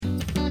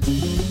It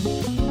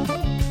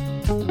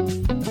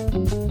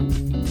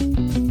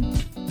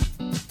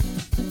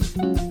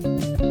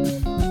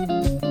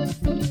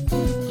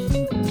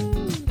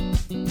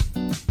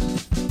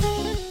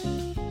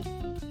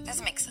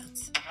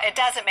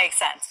doesn't make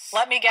sense.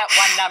 Let me get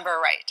one number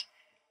right.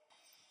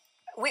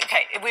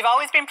 We've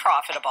always been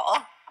profitable.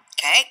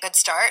 Okay, good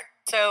start.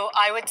 So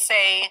I would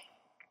say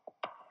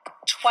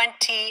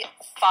 25%.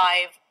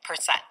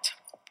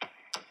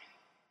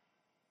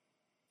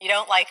 You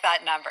don't like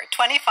that number.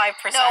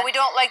 25%. No, we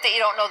don't like that you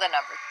don't know the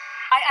number.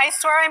 I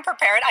swear I'm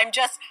prepared.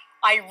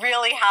 I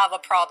really have a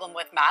problem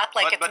with math.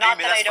 It's not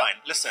Amy, that I don't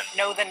Listen,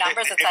 know the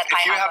numbers. It's that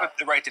if you have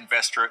the right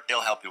investor, they'll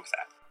help you with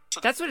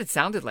that. That's what it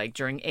sounded like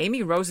during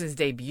Amy Rosen's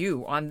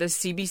debut on the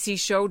CBC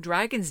show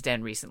Dragon's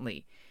Den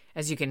recently.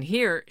 As you can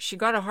hear, she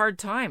got a hard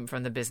time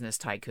from the business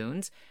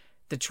tycoons.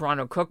 The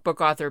Toronto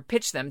cookbook author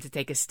pitched them to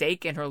take a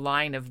stake in her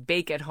line of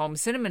bake-at-home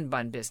cinnamon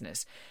bun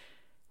business.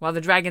 While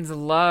the Dragons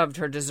loved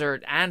her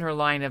dessert and her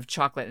line of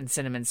chocolate and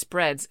cinnamon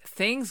spreads,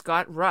 things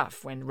got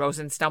rough when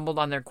Rosen stumbled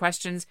on their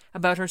questions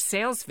about her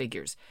sales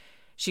figures.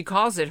 She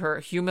calls it her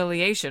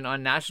humiliation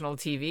on national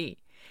TV.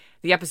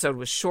 The episode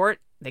was short.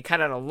 They cut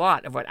out a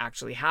lot of what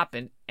actually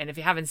happened, and if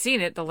you haven't seen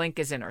it, the link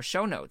is in our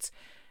show notes.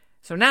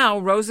 So now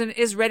Rosen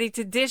is ready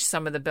to dish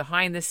some of the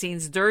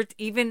behind-the-scenes dirt,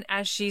 even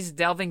as she's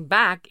delving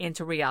back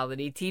into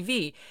reality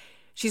TV.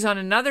 She's on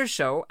another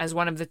show as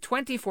one of the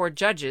 24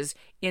 judges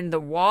in the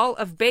Wall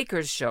of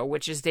Bakers show,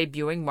 which is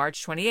debuting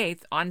March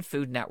 28th on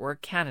Food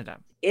Network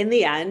Canada. In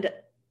the end,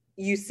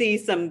 you see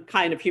some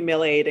kind of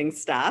humiliating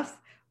stuff,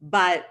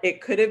 but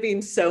it could have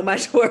been so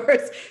much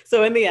worse.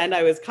 So in the end,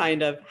 I was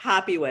kind of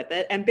happy with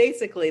it. And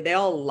basically, they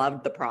all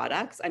loved the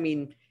products. I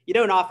mean, you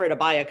don't offer to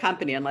buy a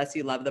company unless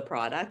you love the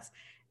products.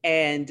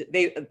 And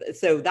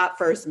so that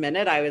first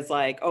minute, I was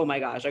like, oh my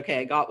gosh, okay,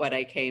 I got what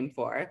I came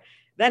for.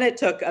 Then it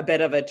took a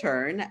bit of a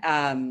turn.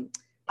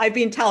 I've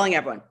been telling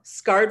everyone,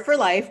 scarred for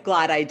life,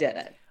 glad I did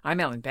it. I'm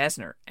Ellen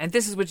Besner, and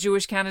this is what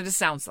Jewish Canada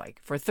sounds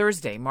like for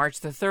Thursday, March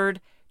the 3rd,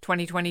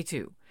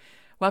 2022.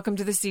 Welcome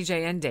to the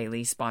CJN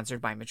Daily,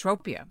 sponsored by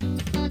Metropia.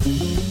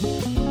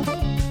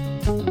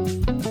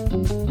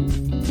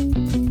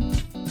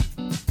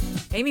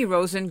 Amy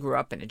Rosen grew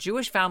up in a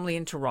Jewish family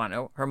in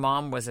Toronto. Her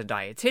mom was a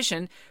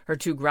dietitian. Her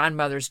two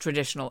grandmothers'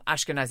 traditional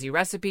Ashkenazi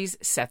recipes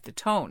set the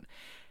tone.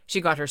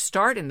 She got her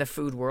start in the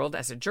food world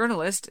as a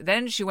journalist.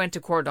 Then she went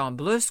to Cordon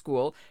Bleu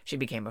school. She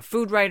became a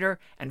food writer.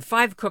 And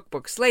 5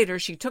 cookbooks later,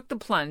 she took the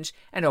plunge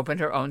and opened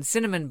her own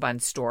cinnamon bun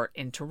store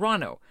in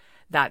Toronto.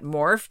 That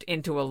morphed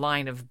into a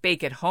line of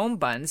bake-at-home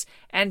buns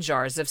and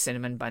jars of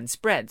cinnamon bun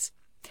spreads.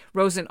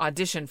 Rosen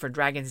auditioned for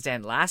Dragon's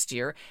Den last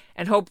year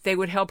and hoped they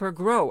would help her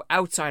grow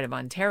outside of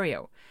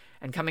Ontario.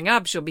 And coming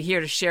up, she'll be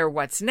here to share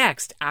what's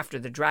next after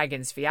the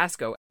Dragons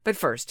fiasco. But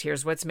first,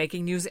 here's what's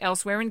making news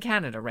elsewhere in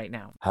Canada right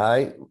now.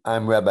 Hi,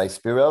 I'm Rabbi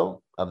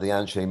Spiro of the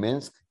Anshe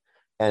Minsk,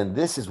 and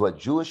this is what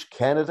Jewish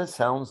Canada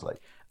sounds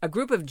like. A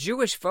group of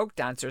Jewish folk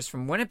dancers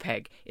from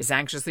Winnipeg is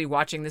anxiously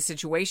watching the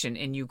situation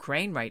in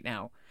Ukraine right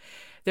now.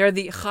 They're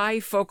the Chai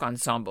Folk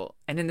Ensemble,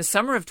 and in the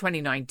summer of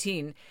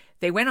 2019,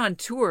 they went on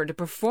tour to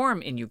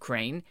perform in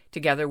Ukraine,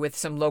 together with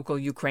some local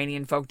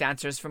Ukrainian folk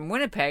dancers from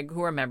Winnipeg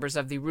who are members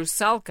of the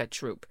Rusalka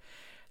troupe.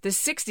 The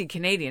 60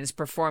 Canadians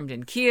performed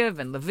in Kiev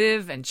and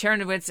Lviv and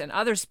Chernowitz and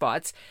other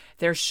spots.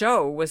 Their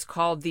show was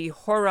called the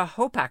Hora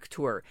Hopak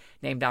Tour,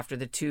 named after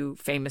the two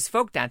famous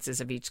folk dances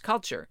of each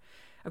culture.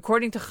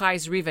 According to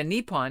Chai's Riva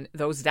Nippon,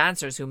 those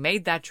dancers who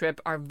made that trip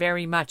are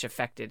very much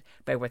affected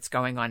by what's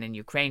going on in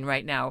Ukraine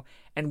right now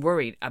and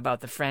worried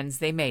about the friends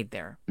they made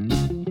there.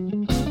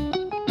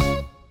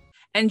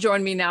 And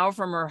join me now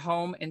from her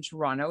home in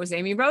Toronto is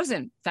Amy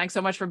Rosen. Thanks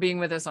so much for being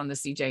with us on the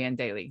CJN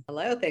Daily.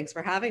 Hello, thanks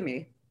for having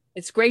me.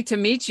 It's great to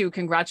meet you.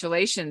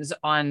 Congratulations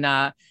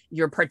on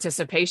your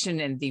participation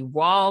in the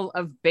Wall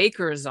of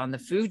Bakers on the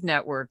Food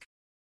Network.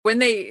 When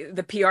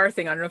the PR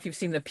thing, I don't know if you've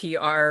seen the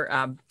PR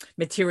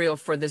material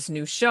for this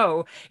new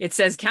show, it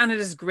says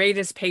Canada's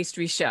greatest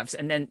pastry chefs.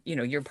 And then,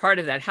 you're part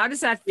of that. How does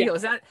that feel?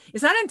 Yeah.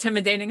 Is that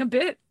intimidating a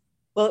bit?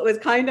 Well, it was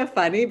kind of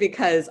funny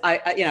because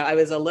I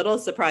was a little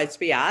surprised to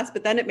be asked,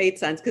 but then it made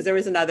sense because there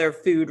was another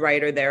food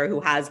writer there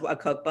who has a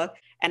cookbook,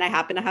 and I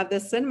happen to have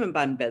this cinnamon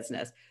bun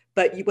business.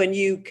 But when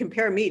you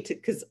compare me to,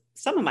 because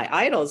some of my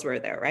idols were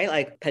there, right?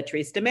 Like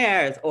Patrice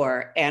Demers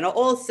or Anna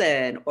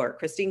Olsen or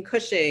Christine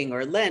Cushing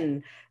or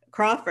Lynn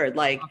Crawford,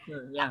 like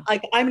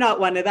I'm not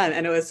one of them.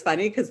 And it was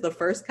funny because the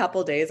first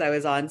couple days I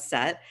was on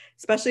set,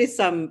 especially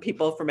some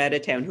people from out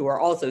of town who are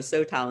also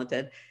so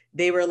talented,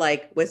 they were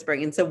like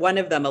whispering. And so one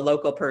of them, a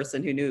local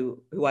person who knew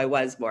who I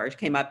was more,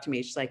 came up to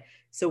me. She's like,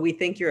 "So we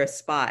think you're a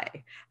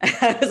spy."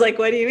 I was like,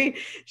 "What do you mean?"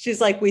 She's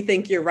like, "We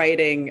think you're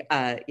writing,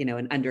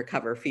 an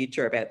undercover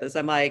feature about this."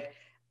 I'm like,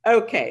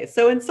 okay,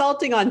 so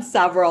insulting on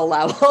several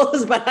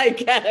levels, but I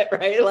get it,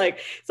 right? Like,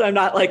 so I'm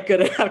not like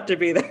good enough to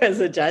be there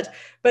as a judge,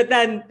 but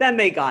then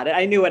they got it.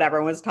 I knew what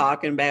everyone was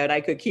talking about. I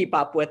could keep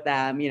up with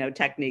them,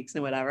 techniques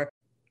and whatever.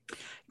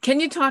 Can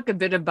you talk a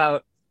bit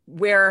about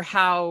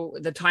how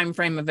the time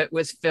frame of it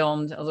was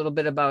filmed, a little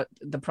bit about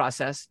the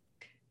process?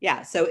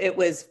 Yeah, so it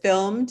was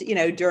filmed,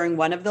 during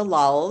one of the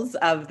lulls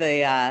of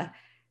the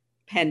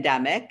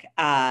pandemic.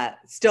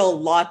 Still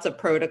lots of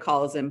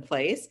protocols in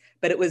place,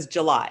 but it was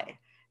July.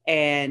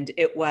 And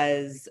it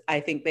was, I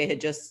think they had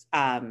just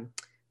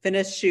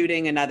finished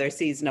shooting another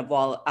season of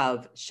Wall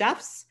of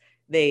Chefs.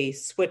 They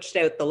switched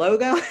out the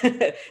logo.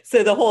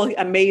 So the whole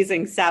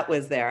amazing set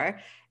was there.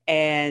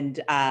 And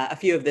a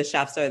few of the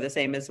chefs are the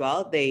same as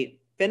well. They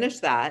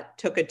finished that,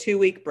 took a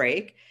 2-week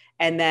break,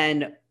 and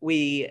then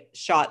we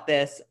shot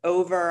this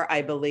over,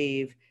 I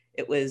believe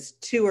it was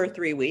 2 or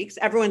 3 weeks.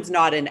 Everyone's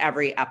not in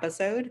every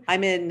episode.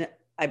 I'm in,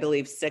 I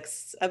believe,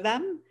 6 of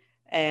them.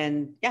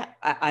 And yeah,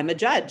 I'm a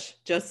judge,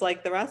 just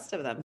like the rest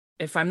of them.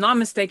 If I'm not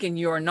mistaken,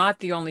 you are not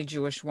the only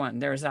Jewish one.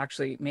 There's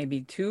actually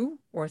maybe 2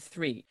 or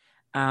 3.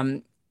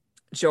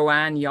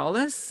 Joanne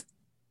Yawlis.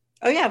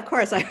 Oh yeah, of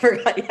course. I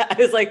forgot. Yeah, I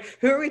was like,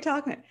 who are we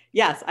talking about?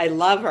 Yes, I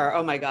love her.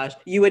 Oh my gosh.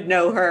 You would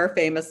know her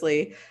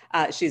famously.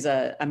 She's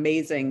an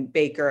amazing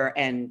baker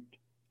and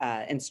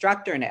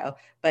instructor now,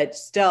 but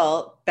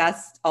still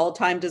best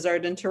all-time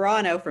dessert in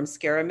Toronto from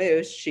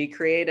Scaramouche. She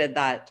created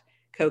that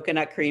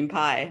coconut cream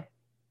pie.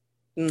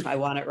 I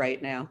want it right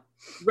now.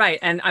 Right.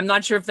 And I'm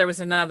not sure if there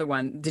was another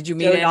one. Did you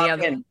meet any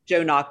other?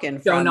 Joe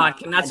Notkin. Joe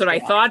Notkin. That's what I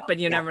thought, but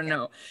you never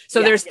know.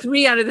 So there's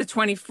 3 out of the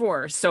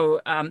 24. So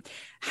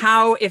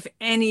how, if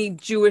any,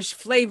 Jewish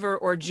flavor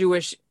or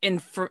Jewish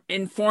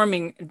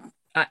informing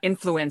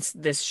influence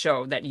this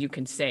show that you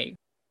can say?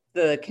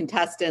 The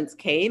contestants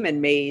came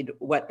and made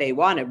what they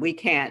wanted. We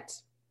can't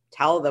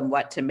tell them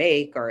what to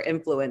make or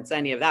influence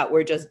any of that.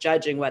 We're just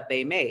judging what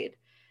they made.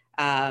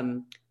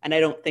 And I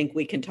don't think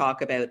we can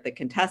talk about the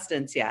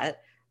contestants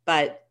yet,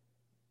 but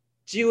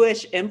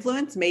Jewish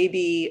influence,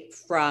 maybe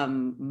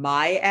from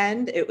my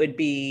end, it would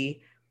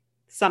be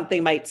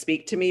something might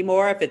speak to me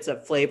more if it's a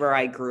flavor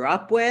I grew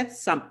up with.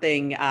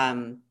 Something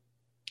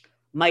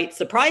might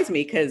surprise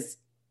me because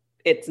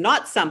it's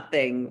not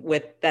something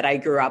that I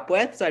grew up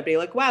with. So I'd be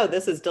like, wow,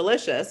 this is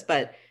delicious.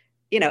 But,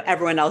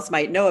 everyone else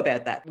might know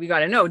about that. We got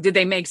to know, did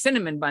they make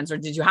cinnamon buns or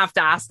did you have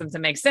to ask them to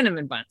make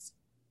cinnamon buns?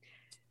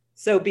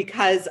 So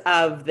because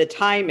of the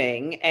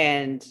timing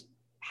and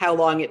how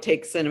long it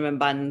takes cinnamon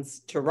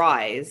buns to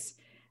rise,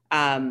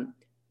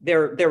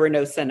 there were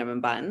no cinnamon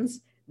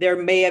buns. There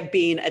may have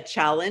been a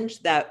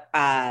challenge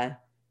that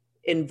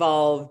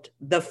involved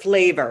the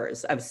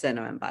flavors of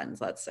cinnamon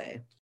buns, let's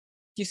say.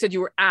 You said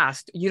you were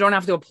asked. You don't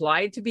have to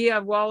apply to be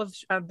a Wall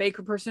of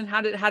Baker person. How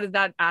did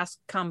that ask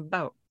come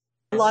about?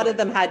 A lot of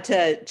them had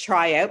to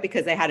try out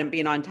because they hadn't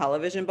been on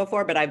television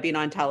before, but I've been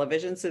on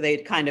television, so they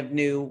kind of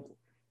knew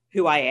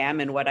who I am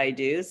and what I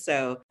do.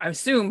 So I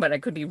assume, but I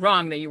could be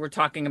wrong, that you were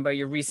talking about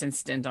your recent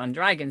stint on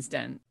Dragon's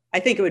Den. I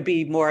think it would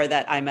be more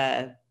that I'm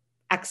a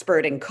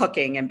expert in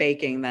cooking and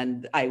baking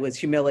than I was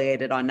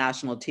humiliated on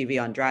national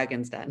TV on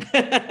Dragon's Den.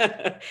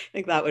 I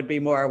think that would be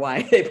more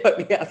why they put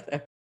me up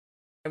there.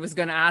 I was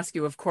going to ask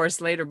you, of course,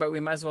 later, but we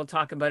might as well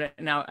talk about it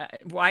now.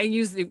 Why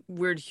use the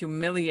word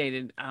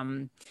humiliated?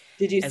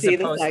 Did you see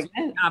the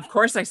segment? Of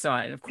course I saw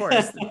it, of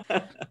course.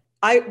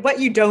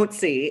 What you don't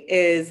see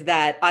is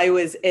that I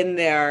was in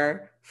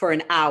there for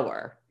an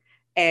hour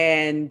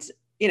and,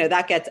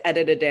 that gets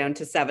edited down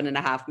to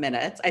 7.5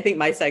 minutes. I think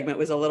my segment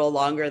was a little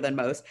longer than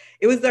most.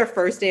 It was their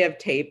first day of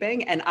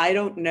taping. And I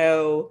don't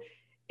know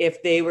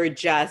if they were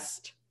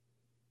just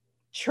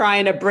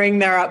trying to bring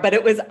their up, but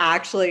it was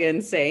actually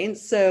insane.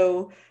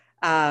 So,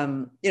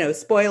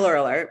 spoiler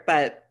alert,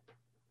 but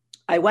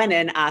I went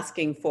in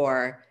asking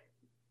for,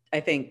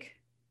 I think,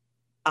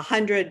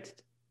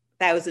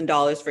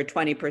 $100,000 for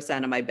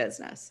 20% of my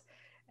business.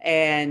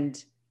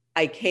 And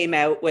I came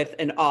out with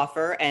an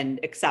offer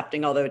and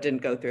accepting, although it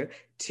didn't go through,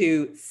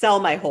 to sell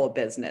my whole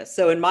business.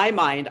 So in my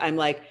mind, I'm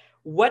like,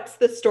 what's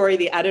the story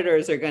the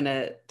editors are going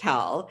to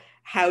tell?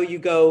 How you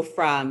go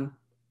from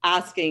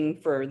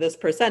asking for this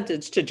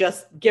percentage to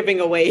just giving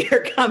away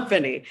your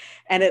company.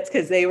 And it's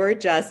because they were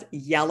just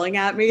yelling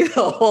at me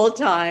the whole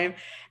time.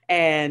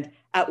 And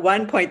at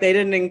one point, they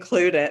didn't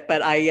include it,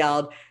 but I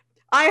yelled,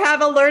 I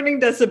have a learning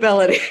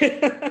disability.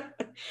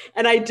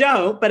 And I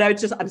don't, but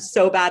I'm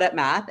so bad at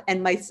math.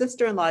 And my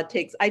sister-in-law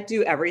I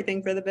do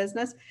everything for the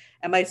business.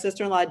 And my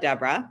sister-in-law,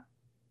 Deborah,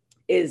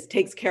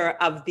 takes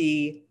care of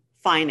the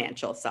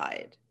financial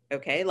side.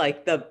 Okay.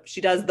 Like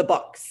she does the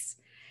books.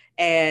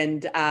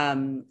 And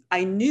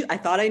I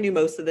thought I knew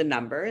most of the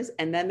numbers.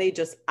 And then they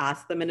just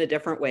asked them in a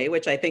different way,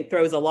 which I think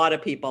throws a lot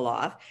of people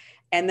off.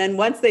 And then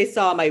once they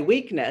saw my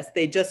weakness,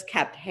 they just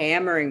kept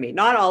hammering me.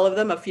 Not all of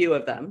them, a few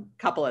of them,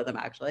 a couple of them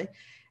actually.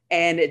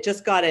 And it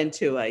just got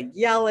into a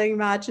yelling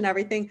match and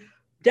everything.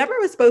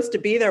 Deborah was supposed to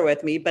be there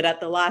with me, but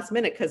at the last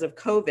minute, because of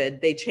COVID,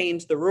 they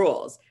changed the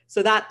rules.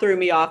 So that threw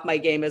me off my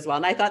game as well.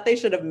 And I thought they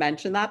should have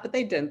mentioned that, but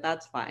they didn't.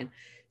 That's fine.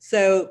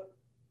 So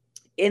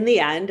in the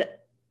end,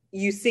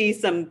 you see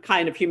some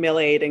kind of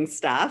humiliating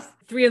stuff.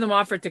 3 of them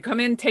offered to come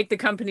in, take the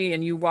company,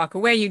 and you walk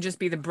away. You just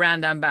be the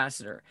brand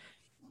ambassador.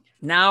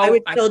 Now I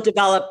would still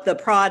develop the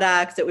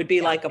products. It would be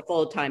like a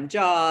full-time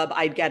job.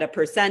 I'd get a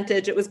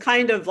percentage. It was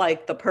kind of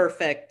like the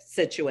perfect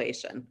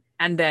situation.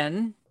 And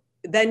then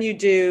then you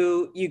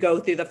go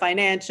through the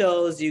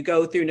financials, you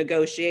go through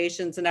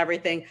negotiations and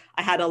everything.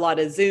 I had a lot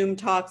of Zoom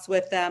talks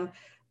with them,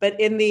 but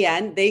in the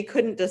end, they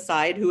couldn't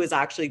decide who was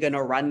actually going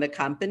to run the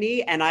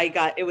company. And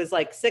it was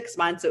like 6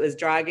 months, it was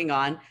dragging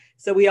on.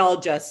 So we all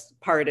just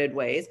parted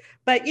ways.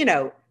 But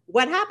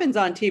what happens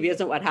on TV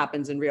isn't what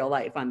happens in real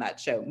life on that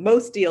show.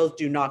 Most deals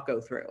do not go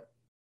through.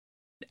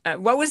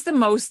 What was the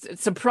most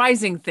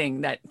surprising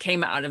thing that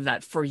came out of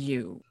that for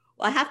you?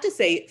 Well, I have to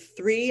say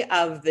 3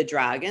 of the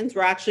dragons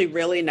were actually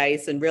really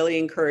nice and really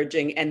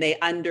encouraging, and they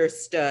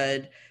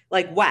understood.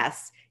 Like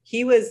Wes,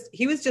 he was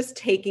just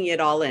taking it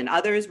all in.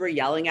 Others were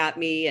yelling at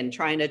me and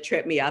trying to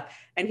trip me up,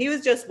 and he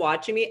was just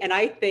watching me. And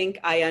I think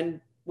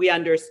we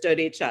understood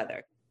each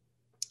other.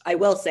 I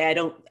will say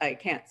I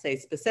can't say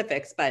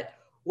specifics, but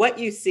what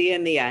you see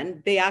in the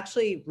end, they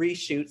actually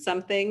reshoot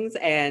some things,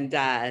 and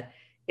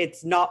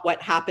it's not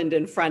what happened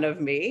in front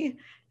of me.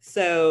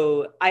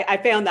 So I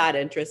found that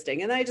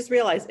interesting. And I just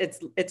realized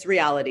it's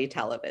reality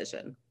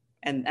television,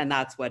 and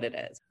that's what it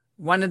is.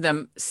 One of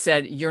them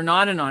said, "You're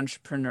not an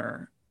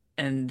entrepreneur,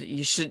 and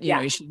you should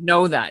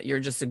know that you're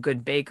just a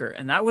good baker."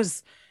 And that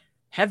was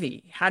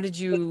heavy. How did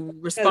you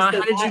respond?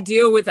 How did you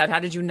deal with that? How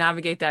did you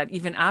navigate that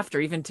even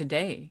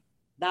today?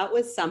 That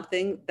was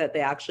something that they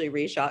actually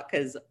reshot,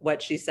 because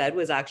what she said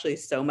was actually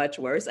so much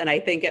worse. And I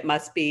think it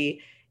must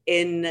be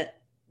in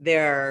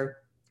their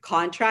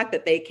contract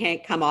that they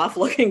can't come off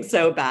looking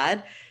so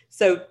bad.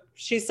 So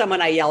she's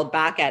someone I yelled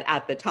back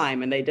at the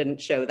time, and they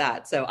didn't show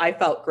that. So I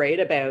felt great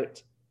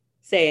about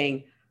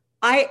saying,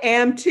 I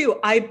am too.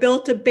 I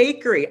built a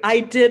bakery.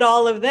 I did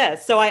all of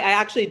this. So I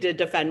actually did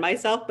defend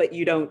myself, but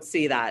you don't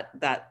see that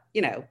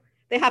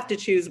they have to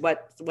choose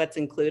what's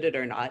included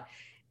or not.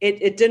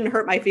 It didn't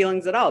hurt my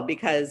feelings at all,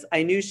 because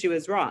I knew she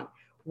was wrong.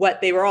 What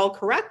they were all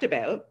correct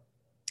about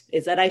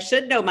is that I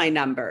should know my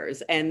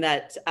numbers, and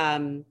that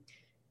I'm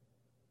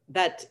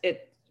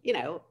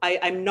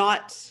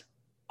not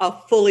a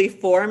fully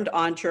formed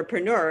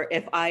entrepreneur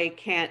if I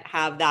can't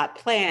have that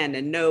plan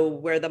and know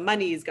where the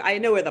money's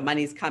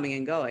coming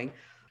and going.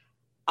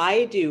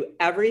 I do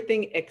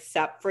everything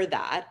except for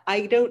that.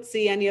 I don't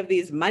see any of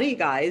these money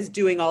guys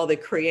doing all the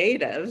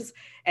creatives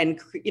and,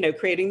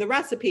 creating the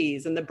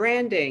recipes and the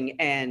branding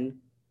and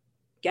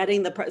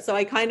getting so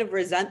I kind of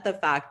resent the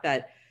fact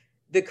that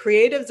the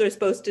creatives are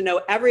supposed to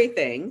know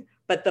everything,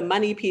 but the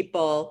money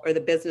people or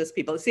the business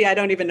people, I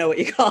don't even know what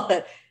you call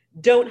it,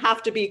 don't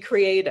have to be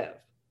creative.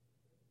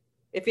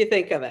 If you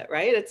think of it,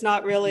 right? It's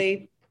not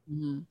really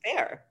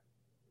fair.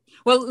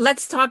 Well,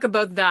 let's talk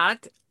about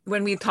that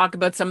when we talk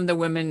about some of the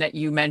women that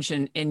you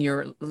mentioned in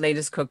your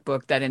latest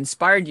cookbook that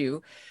inspired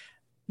you.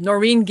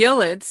 Noreen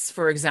Gillets,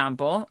 for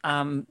example.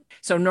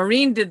 So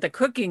Noreen did the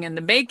cooking and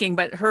the baking,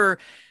 but her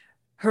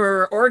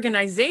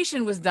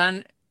organization was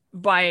done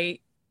by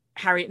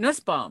Harriet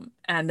Nussbaum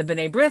and the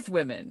B'nai B'rith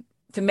women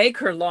to make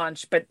her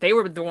launch, but they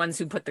were the ones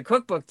who put the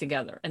cookbook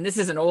together. And this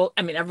is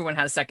everyone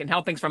has second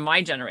helpings from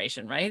my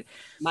generation, right?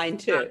 Mine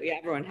too. Yeah,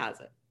 everyone has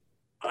it.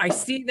 I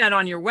see that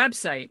on your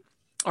website,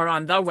 or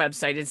on the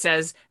website. It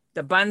says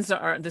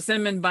the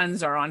cinnamon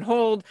buns are on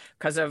hold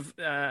because of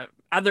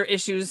other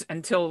issues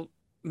until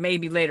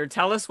maybe later.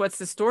 Tell us, what's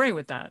the story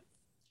with that?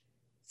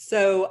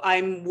 So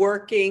I'm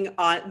working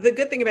on, the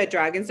good thing about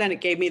Dragon's Den,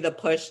 it gave me the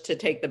push to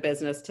take the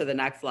business to the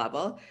next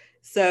level.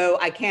 So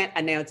I can't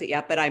announce it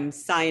yet, but I'm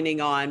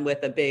signing on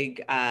with a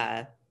big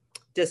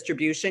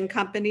distribution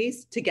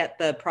companies to get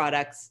the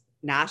products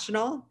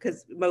national,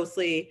 because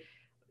mostly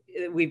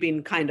we've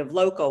been kind of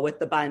local with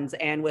the buns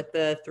and with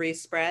the 3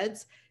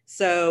 spreads.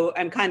 So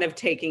I'm kind of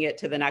taking it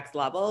to the next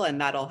level, and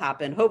that'll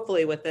happen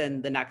hopefully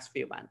within the next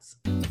few months.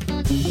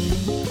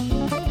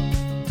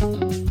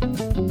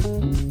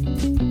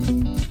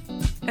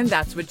 And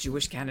that's what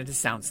Jewish Canada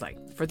sounds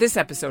like for this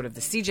episode of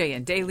the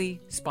CJN Daily,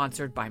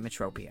 sponsored by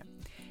Metropia.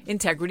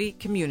 Integrity,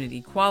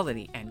 community,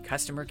 quality, and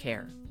customer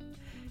care.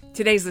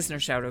 Today's listener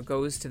shout-out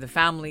goes to the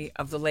family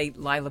of the late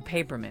Lila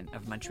Paperman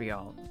of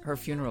Montreal. Her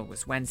funeral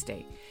was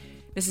Wednesday.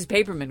 Mrs.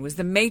 Paperman was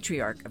the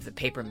matriarch of the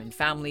Paperman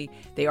family.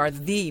 They are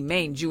the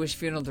main Jewish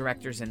funeral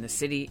directors in the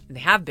city. They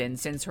have been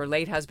since her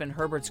late husband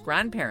Herbert's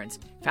grandparents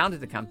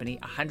founded the company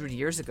 100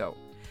 years ago.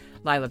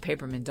 Lila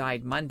Paperman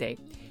died Monday.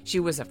 She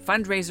was a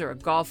fundraiser, a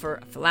golfer,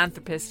 a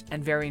philanthropist,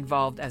 and very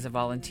involved as a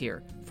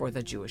volunteer for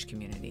the Jewish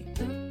community.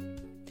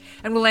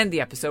 And we'll end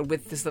the episode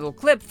with this little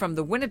clip from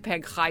the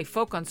Winnipeg Chai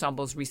Folk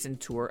Ensemble's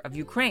recent tour of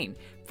Ukraine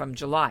from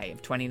July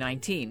of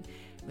 2019,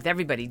 with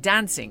everybody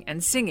dancing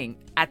and singing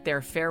at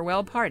their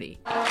farewell party.